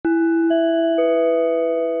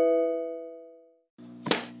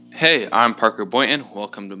Hey, I'm Parker Boynton.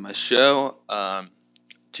 Welcome to my show,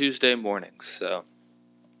 Tuesday mornings. So,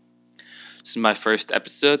 this is my first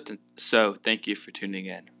episode, so thank you for tuning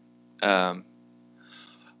in. Um,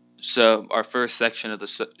 our first section of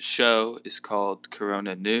the show is called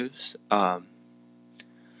Corona News.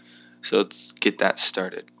 Let's get that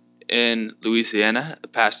started. In Louisiana, a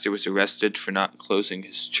pastor was arrested for not closing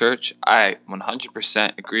his church. I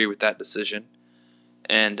 100% agree with that decision.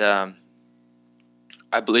 And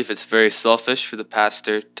I believe it's very selfish for the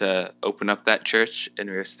pastor to open up that church and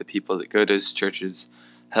risk the people that go to his church's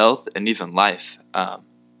health and even life. I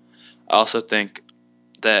also think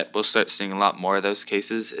that we'll start seeing a lot more of those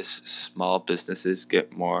cases as small businesses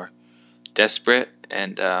get more desperate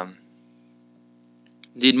and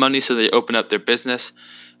need money, so they open up their business,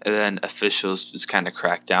 and then officials just kind of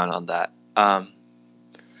crack down on that.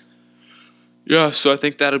 So I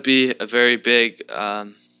think that'll be a very big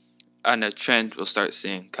trend we'll start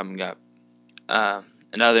seeing coming up.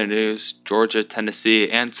 In other news, Georgia, Tennessee,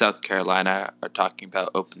 and South Carolina are talking about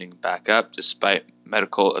opening back up despite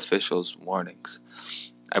medical officials' warnings.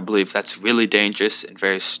 I believe that's really dangerous and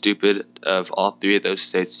very stupid of all three of those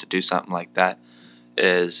states to do something like that.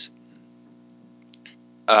 The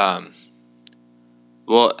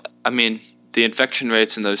infection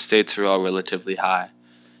rates in those states are all relatively high.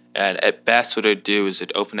 And at best, what it'd do is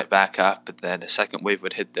it'd open it back up, but then a second wave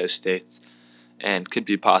would hit those states and could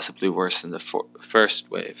be possibly worse than the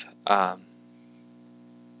first wave. So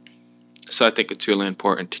I think it's really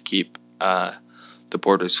important to keep the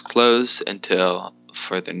borders closed until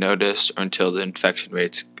further notice or until the infection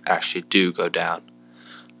rates actually do go down.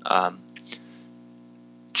 Our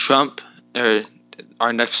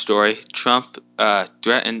next story, Trump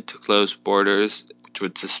threatened to close borders, which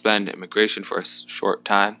would suspend immigration for a short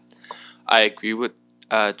time. I agree with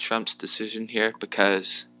Trump's decision here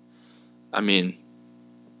because, allowing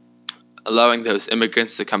those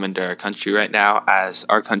immigrants to come into our country right now, as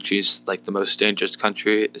our country's like the most dangerous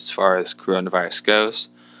country as far as coronavirus goes,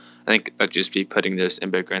 I think that'd just be putting those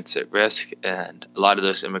immigrants at risk, and a lot of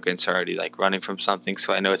those immigrants are already like running from something,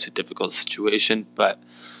 so I know it's a difficult situation, but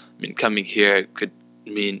coming here could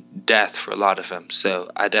mean death for a lot of them, so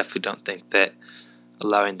I definitely don't think that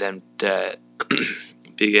allowing them to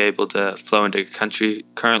be able to flow into the country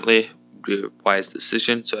currently would be a wise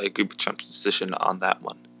decision, so I agree with Trump's decision on that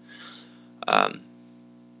one.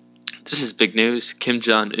 This is big news. Kim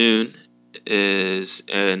Jong-un is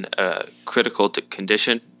in a critical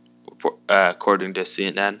condition, according to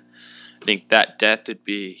CNN. I think that death would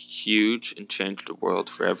be huge and change the world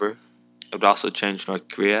forever. It would also change North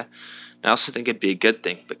Korea. And I also think it'd be a good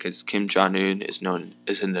thing because Kim Jong-un is known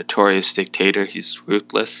as a notorious dictator. He's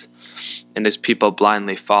ruthless, and his people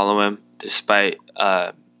blindly follow him despite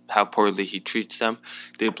how poorly he treats them.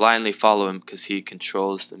 They blindly follow him because he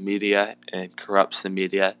controls the media and corrupts the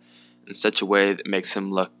media in such a way that makes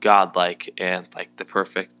him look godlike and like the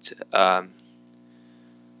perfect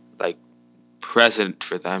president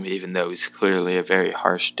for them, even though he's clearly a very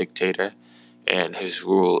harsh dictator and his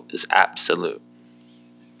rule is absolute.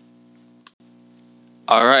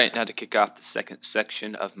 Alright, now to kick off the second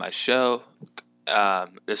section of my show.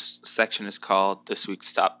 This section is called This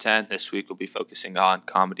Week's Top 10. This week we'll be focusing on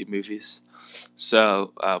comedy movies.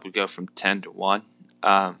 So we go from 10 to 1.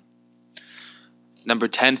 Number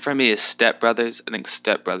 10 for me is Step Brothers. I think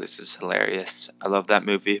Step Brothers is hilarious. I love that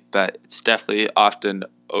movie, but it's definitely often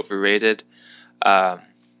overrated. I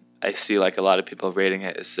see like a lot of people rating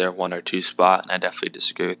it as their 1 or 2 spot, and I definitely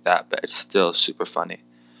disagree with that, but it's still super funny.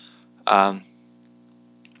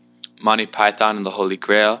 Monty Python and the Holy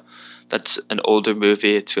Grail. That's an older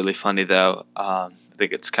movie. It's really funny though. I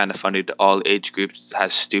think it's kind of funny to all age groups. It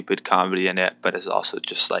has stupid comedy in it, but it's also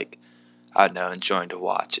just like, I don't know, enjoying to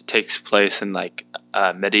watch. It takes place in like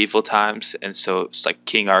medieval times, and so it's like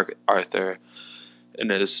King Arthur and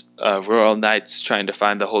his royal knights trying to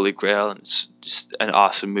find the Holy Grail, and it's just an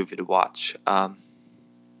awesome movie to watch.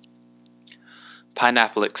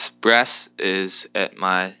 Pineapple Express is at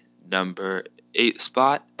my number 8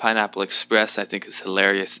 spot. Pineapple Express, I think, is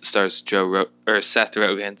hilarious. It stars Seth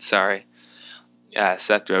Rogen. Seth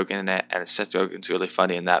Rogen in it, and Seth Rogen's really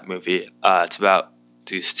funny in that movie. It's about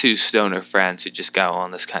these 2 stoner friends who just go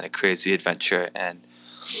on this kind of crazy adventure, and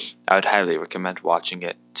I would highly recommend watching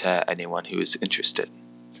it to anyone who is interested.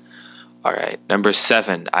 Alright, number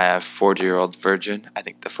 7, I have 40-Year-Old Virgin. I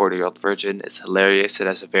think the 40-Year-Old Virgin is hilarious. It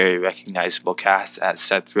has a very recognizable cast. It has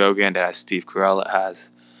Seth Rogen, it has Steve Carell, it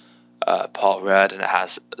has Paul Rudd, and it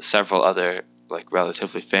has several other like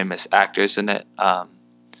relatively famous actors in it.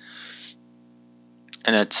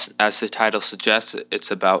 And it's, as the title suggests, it's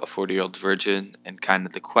about a 40-year-old virgin and kind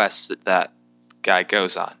of the quest that guy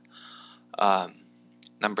goes on. Um,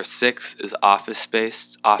 Number 6 is Office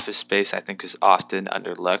Space. Office Space, I think, is often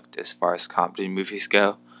underlooked as far as comedy movies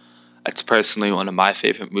go. It's personally one of my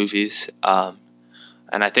favorite movies.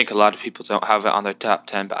 And I think a lot of people don't have it on their top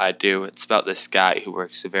 10, but I do. It's about this guy who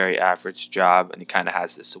works a very average job, and he kind of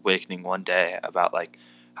has this awakening one day about like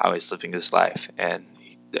how he's living his life, and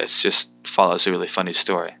it's just follows a really funny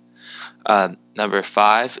story. Number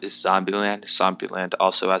 5 is Zombieland. Zombieland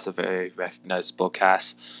also has a very recognizable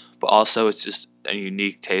cast, but also it's just a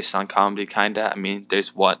unique taste on comedy, kinda. I mean,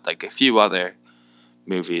 there's like a few other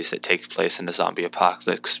movies that take place in a zombie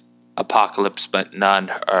apocalypse, but none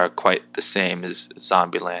are quite the same as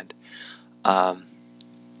Zombieland. Um,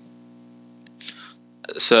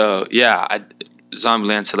 so yeah,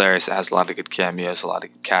 Zombieland's hilarious. It has a lot of good cameos, a lot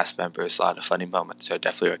of good cast members, a lot of funny moments. So I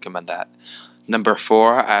definitely recommend that. Number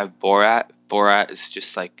 4, I have Borat. Borat is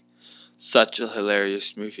just like such a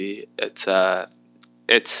hilarious movie. It's an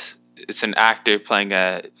actor playing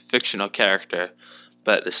a fictional character,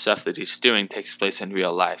 but the stuff that he's doing takes place in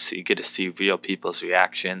real life. So you get to see real people's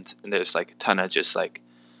reactions, and there's like a ton of just like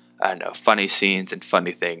I don't know funny scenes and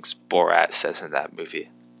funny things Borat says in that movie.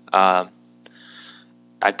 Um,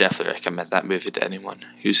 I definitely recommend that movie to anyone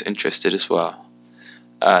who's interested as well.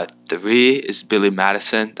 3 is Billy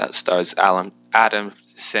Madison. That stars Adam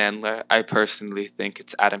Sandler. I personally think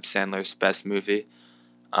it's Adam Sandler's best movie.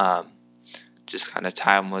 Um, just kind of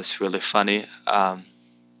timeless, really funny.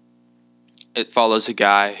 It follows a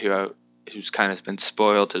guy who's kind of been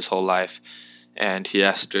spoiled his whole life, and he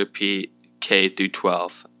has to repeat K through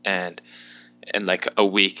 12 and in like a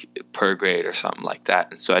week per grade or something like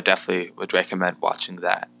that. And so I definitely would recommend watching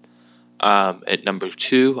that. At number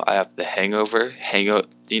 2, I have The Hangover.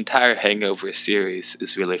 The entire Hangover series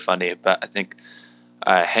is really funny, but I think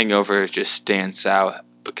Hangover just stands out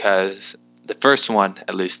because the first one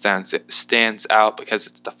at least stands out because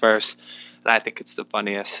it's the first, and I think it's the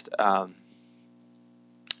funniest.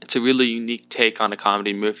 It's a really unique take on a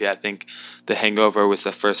comedy movie. I think The Hangover was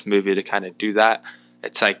the first movie to kind of do that.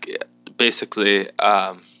 It's like basically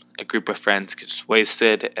a group of friends gets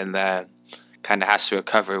wasted and then kind of has to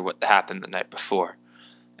recover what happened the night before.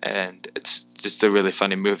 And it's just a really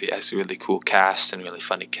funny movie. It has a really cool cast and really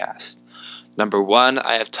funny cast. Number 1,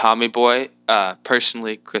 I have Tommy Boy.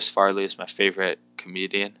 Personally, Chris Farley is my favorite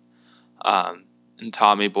comedian. And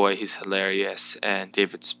Tommy Boy, he's hilarious, and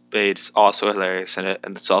David Spade's also hilarious in it.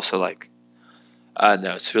 And it's also like,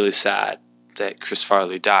 no, it's really sad that Chris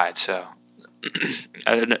Farley died. So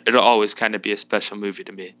it'll always kind of be a special movie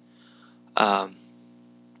to me. Um,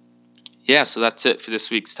 yeah, so that's it for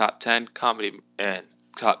this week's top 10 comedy and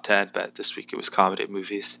top 10, but this week it was comedy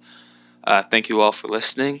movies. Thank you all for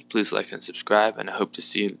listening. Please like and subscribe, and I hope to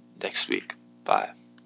see you next week. Bye.